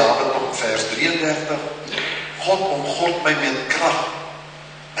dan sê Dawid op vers 33, God omgord my met krag,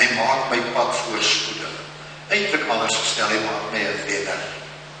 hy maak my pad voorspoedig. Eintlik anders gestel, hy maak my 'n wenner.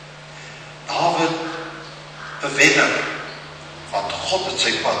 Dawid, 'n wenner, want God het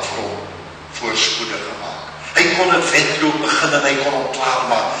sy pad vir hom voorspoedig gemaak. Hy kon 'n wedloop begin en hy kon hom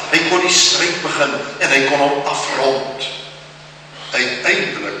klaarmaak. Hy kon die stryd begin en hy kon hom afrond.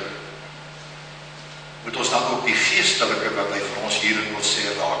 Uiteindelik moet ons dan ook die geestelike wat hy vir ons hierin wil sê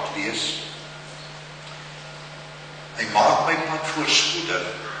raak lees. Hy maak my pad voorspoedig,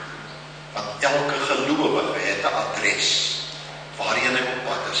 want elke gelowige het 'n adres waarheen hy op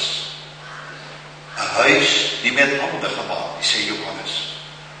pad is. 'n huis nie met hande gemaak, sê Johannes,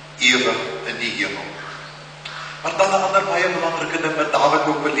 ewig in die hemel. Maar dan 'n ander baie belangrike ding wat Dawid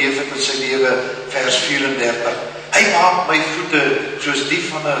ook beleef het in sy lewe, vers 34. Hy maak my voete soos die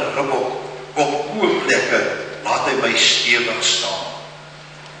van 'n ribbok, op hoë plekke laat hy my stewig staan.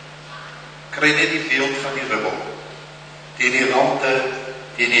 Kry net die beeld van die ribbok, teen die rande,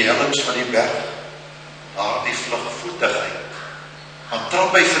 teen die helms van die berg, daar die vlugvoetigheid. Want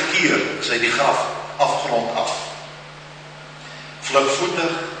trap by verkeer, is hy die afgrond af.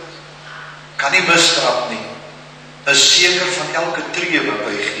 Vlugvoetig, kan nie mistrap nie, is seker van elke tree wat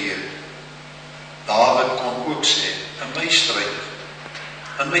hy gee. Dawid kon ook sê, in my stryd,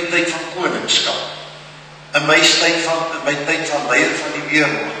 in my tyd van koningskap, in my tyd van leier van die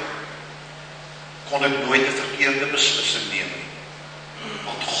Weermag, kon ek nooit 'n verkeerde beslissing neem nie.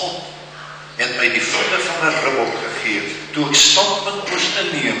 Want God het my die voete van 'n ribbok gegee, toe ek standpunt moes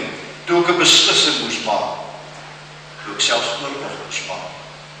neem, toe ek 'n beslissing moes maak, toe ek selfs oorlog moes maak.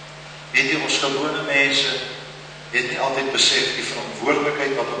 Weet jy, ons gewone mense het nie altyd besef die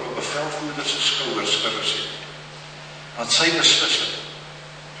verantwoordelikheid wat op 'n bevelvoerder se skouers gerus het. Want sy beslissing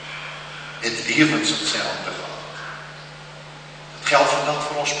het lewens in sy hande gehad. Dit geld vandag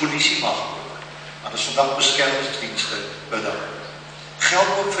vir ons polisiemag ook. Want is vandag beskermingsdienste binne. Geld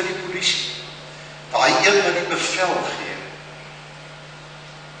ook vir die polisie. Daai een wat die bevel gee,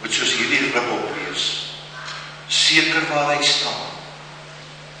 moet soos hierdie ribbok wees. Seker waar hy staan.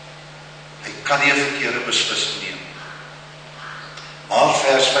 Hy kan nie 'n verkeerde beslissing neem. Maar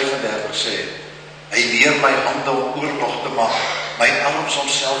vers 35 sê, hy leer my hande om oorlog te maak, my arms om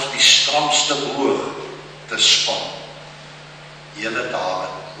selfs die stramste boog te span. Hele Dawid,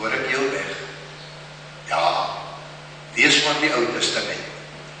 hoor ek jou weg? Ja, lees maar die Ou Testament.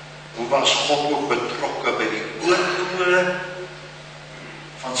 Hoe was God ook betrokke by die oorloë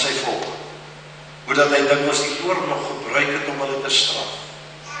van sy volk? Hoe dat hy dikwels die oorlog gebruik het om hulle te straf.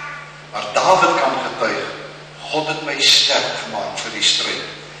 Maar Dawid kan getuig, God het my sterk gemaak vir die stryd.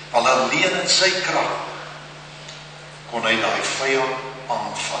 Want alleen in sy krag kon hy daai vyand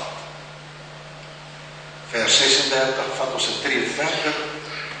aanvat. Vers 36 vat ons 'n tree verder.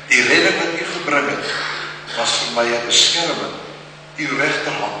 Die redding wat U gebring het, was vir my 'n beskerming. U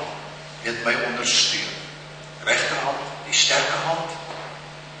regterhand het my ondersteun. Regterhand, die sterke hand.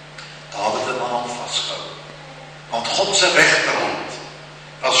 Dawid het aan hom vasgehou. Want God se regterhand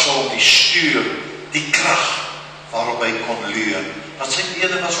was vir hom die stuur, die krag waarop hy kon leun. Want sy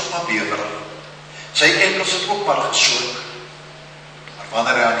bene was ook maar bewerig. Sy enkels het ook maar gesoek. Maar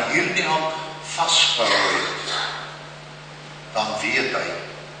wanneer hy aan hierdie hand vasgehou het, dan weet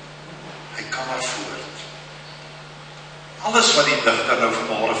hy kan maar voort. Alles wat die digter nou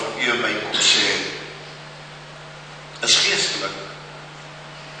vanmôre vir u en my kom sê, is geestelik,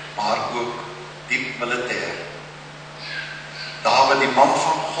 maar ook diep militêr. Dawid, die man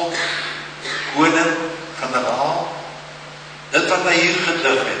van God, koning, generaal, dit wat hy hier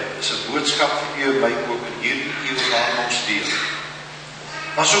gedig het, is 'n boodskap vir u en my ook in hierdie eeu waarin ons deel.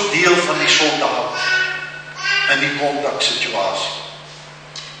 Was ook deel van die soldaat in die kontaksituasie.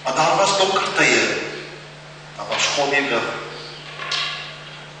 Want daar was donker tye, daar was God nie lig.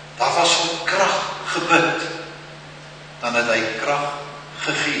 Daar was om krag gebid, dan het hy krag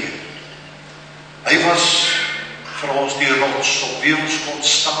gegee. Hy was vir ons die rots op wie ons kon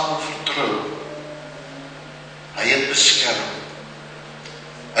staan en vertrou. Hy het beskerm.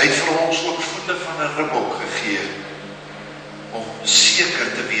 Hy het vir ons ook voete van 'n ribbok gegee, om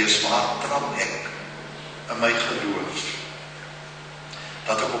seker te wees waar trap ek in my geloof,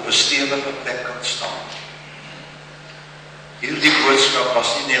 dat ek op 'n stewige plek kan staan. Hierdie boodskap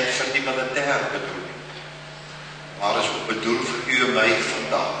was nie net vir die militêr bedoel nie, maar is ook bedoel vir u en my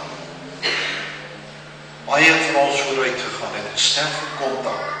vandag. Baie van ons vooruit gegaan het, sterk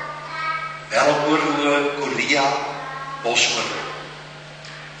kontak, wêreldoorloë, Korea, Bosoorlog.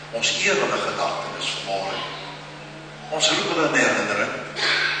 Ons eer hulle gedagtenis vanmôre. Ons roep hulle in herinnering.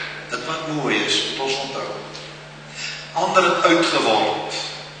 Dit wat mooi is, moet ons onthou. Ander het uitgeword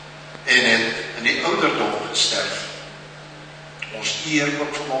en het in die ouderdom gesterf. Ons eer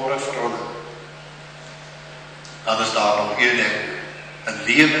ook vanmôre vir hulle. Dan is daar nog een in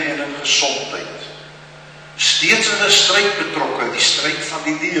lewe en in gesondheid. Steeds in 'n stryd betrokke, die stryd van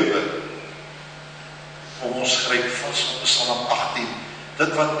die lewe. Kom ons gryp vas op Psalm 18,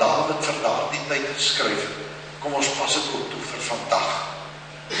 dit wat Dawid vir daardie tyd geskryf het. Kom ons pas dit ook toe vir vandag.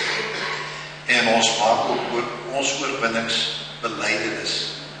 En ons maak ook oor ons oorwinningsbelydenis.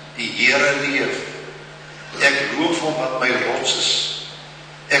 Die Here leef. Ek loof hom wat my rots is.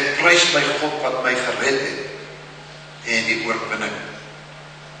 Ek prys my God wat my gered het en die oorwinning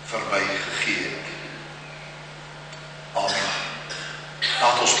vir my gegee het. Amen.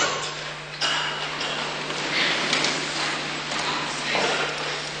 Laat ons bid.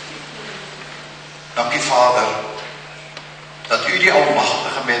 Dankie Vader, dat u die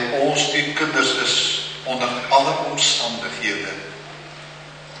Almagtige met ons, u kinders is, onder alle omstandighede.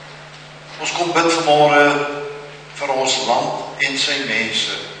 Ons kom bid vanmôre vir ons land en sy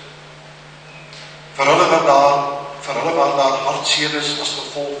mense. Vir hulle wat daar hartseer is as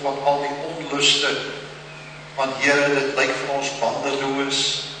gevolg van al die onluste. Want Here, dit lyk vir ons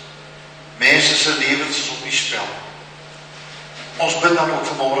bandeloos. Mense se lewens is op die spel. Ons bid dan ook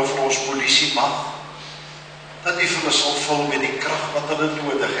vanmôre vir ons polisiemag, dat u vir hulle sal vul met die krag wat hulle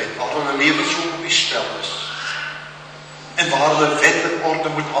nodig het, waar hulle lewens ook op die spel is. En waar hulle wet en orde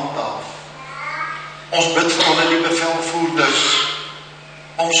moet handhaaf. Ons bid vir hulle die bevelvoerders,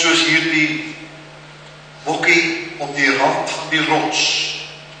 om soos hierdie bokkie op die rand van die rots,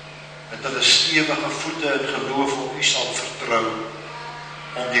 met hulle stewige voete en geloof op u sal vertrou,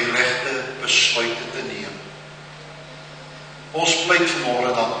 om die regte besluite te neem. Ons pleit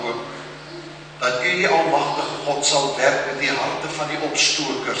vanmôre dan ook, dat u die Almagtige God sal werk met die harte van die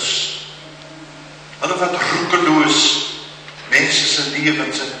opstokers, hulle wat roekeloos mense se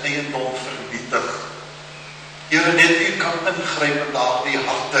lewens en eiendom vernietig. Here, net u kan ingryp in daardie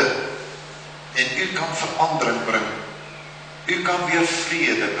harte, en u kan verandering bring. U kan weer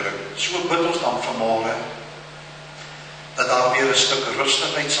vrede bring. So bid ons dan vanmôre, dat daar weer 'n stuk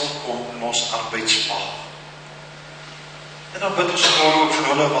rustigheid sal kom in ons arbeidsmag. En dan bid ons vanmôre ook vir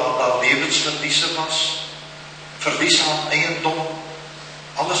hulle waar daar lewensverliese was, verlies aan eiendom,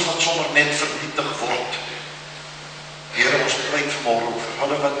 alles wat sommer net vernietig word. Here, ons pleit vanmôre ook vir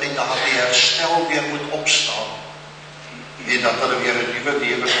hulle wat uit daardie herstel weer moet opstaan, en dat hulle weer 'n nuwe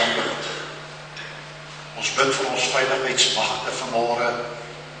lewe kan begin. Ons bid vir ons veiligheidsmagte vanmôre,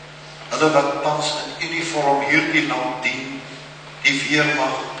 hulle wat tans in uniform hierdie land dien, die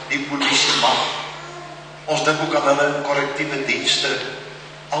Weermag, die polisiemag. Ons dink ook aan hulle in korrektiewe dienste,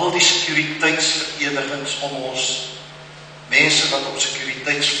 al die sekuriteitsverenigings om ons, mense wat op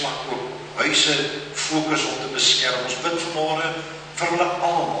sekuriteitsvlak ook huise fokus om te beskerm. Ons bid vanmôre vir hulle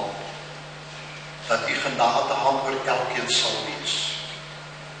almal, dat u genade hand oor elkeen sal wees.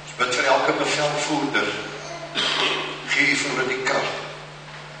 Ons bid vir elke bevelvoerder, gee vir hulle die krag,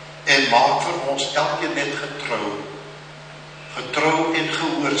 en maak vir ons elkeen net getrou en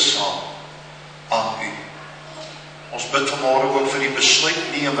gehoorsaam aan u. Ons bid vanmôre ook vir die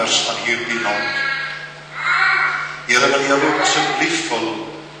besluitnemers van hierdie land. Here, wil julle ook asseblief vul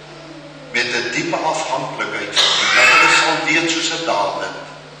met 'n diepe afhanklikheid, dat hulle sal weet soos 'n Dawid,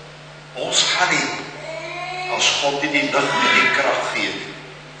 ons gaan nie, as God nie die lig en die krag gee.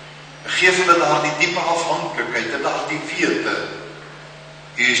 Geef hulle daardie diepe afhanklikheid en daardie wete.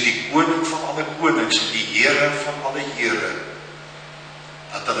 U is die koning van alle konings en die Here van alle here.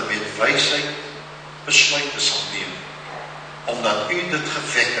 Dat hulle met wysheid besluite sal neem, omdat u dit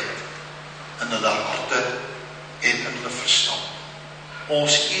gewek het in hulle harte en in hulle verstand.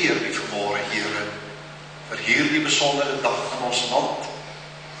 Ons eer u vanmôre, Here, vir hierdie besondere dag in ons land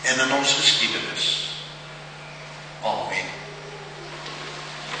en in ons geskiedenis. Amen.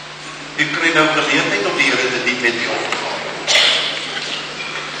 U kry nou geleentheid om die Here te dien met die offergawe.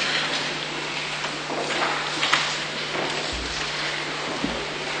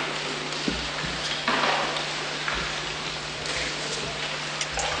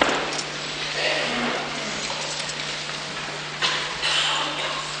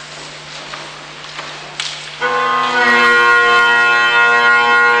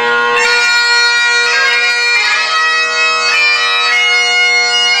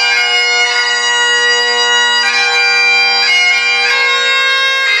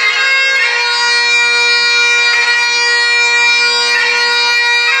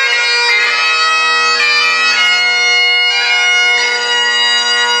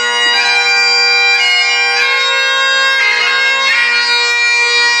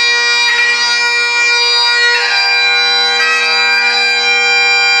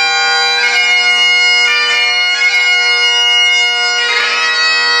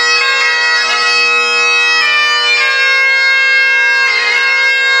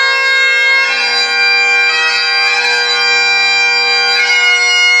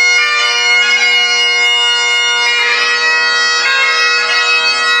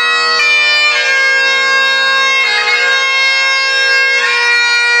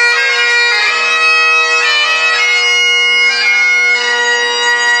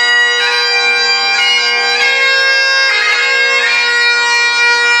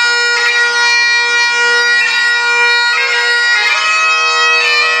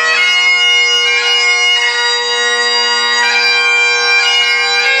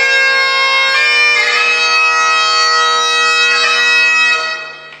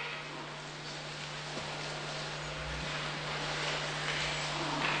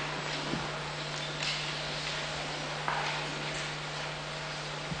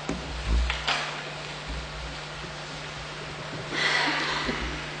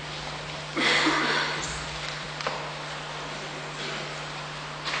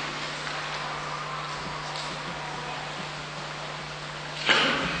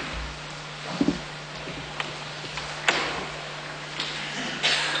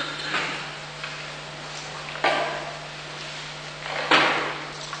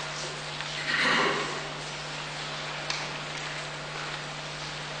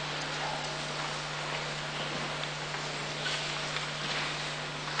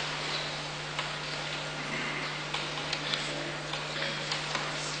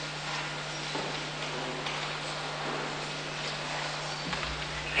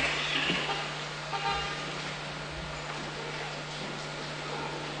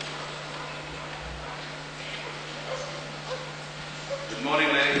 Good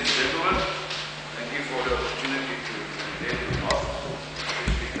morning, ladies and gentlemen. Thank you for the opportunity to present the office,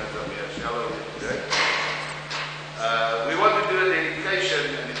 especially because I'm here shallow today. We want to do a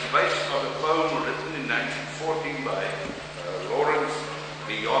dedication, and it's based on a poem written in 1914 by Lawrence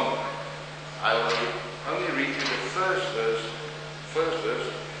Leon. I will only read you the first verse.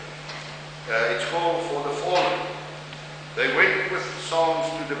 It's called For the Fallen. They went with songs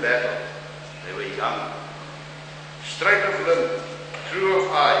to the battle. They were young, straight of limb, true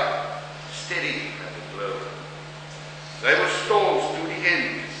of eye, steady at the blow. They were staunch to the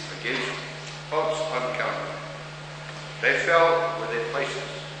end against odds uncounted. They fell with their faces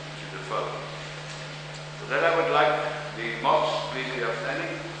to the foe. For that I would like the mobs, please be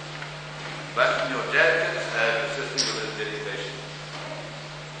outstanding, button your jackets and assist me with this dedication.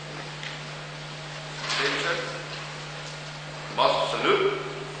 Attention. Mosque salute.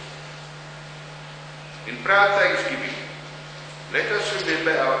 In proud thanksgiving, let us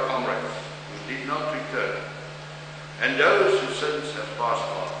remember our comrades who did not return, and those whose sins have passed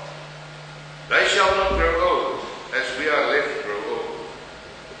on. They shall not grow old, as we are left grow old.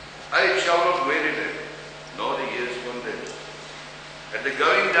 Age shall not weary them, nor the years condemn. At the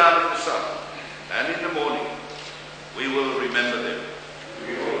going down of the sun, and in the morning, we will remember them.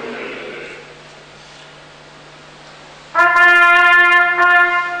 We will remember them.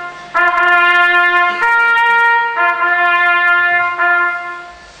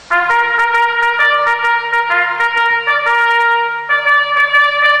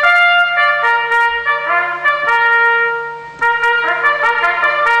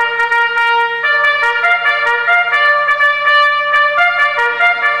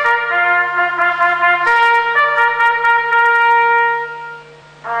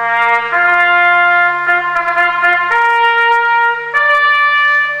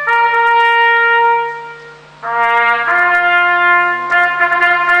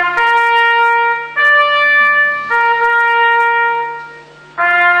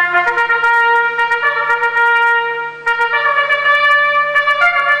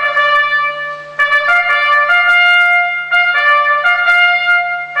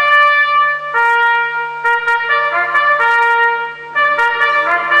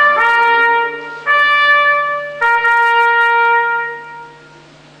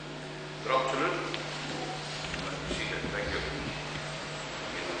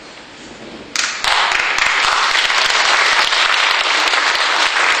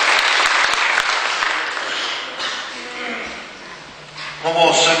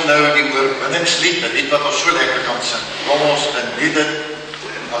 oorwinningslied, 'n lied wat ons so lekker kan sing. Kom ons geniet dit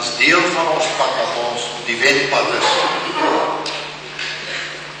as deel van ons pad dat ons op die wendpad is.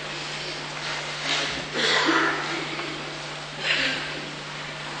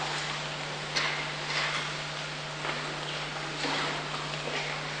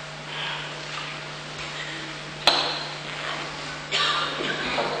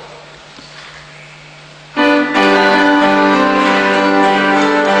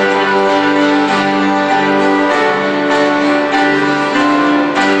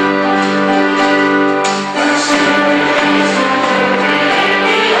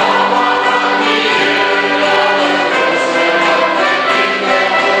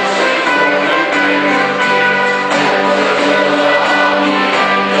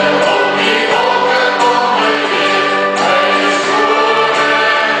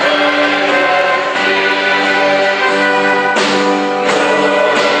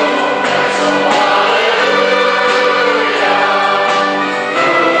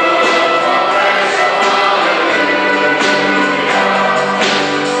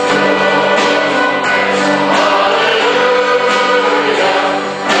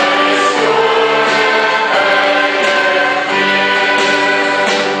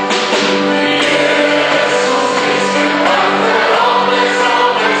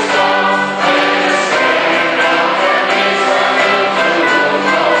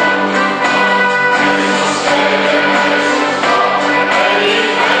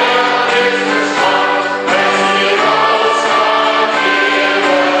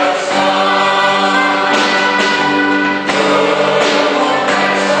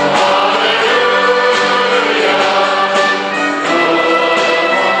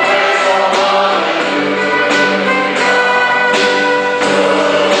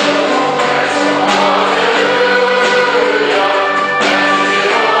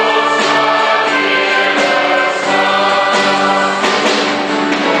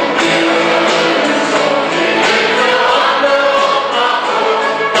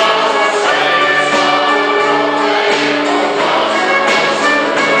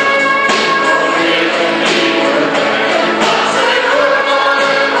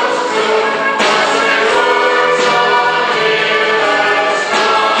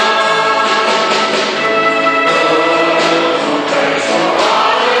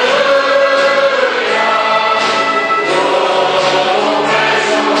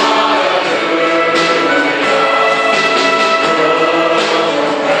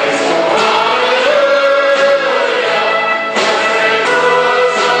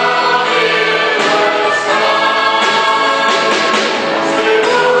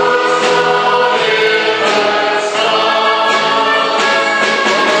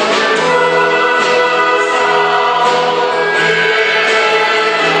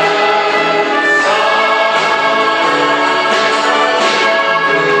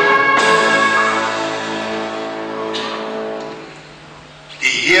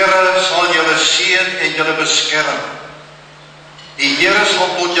 Beskerm. Die Here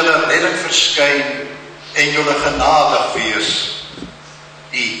sal tot julle redding verskyn en julle genadig wees.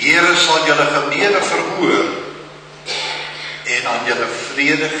 Die Here sal julle gebede verhoor en aan julle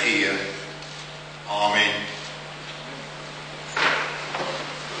vrede gee. Amen.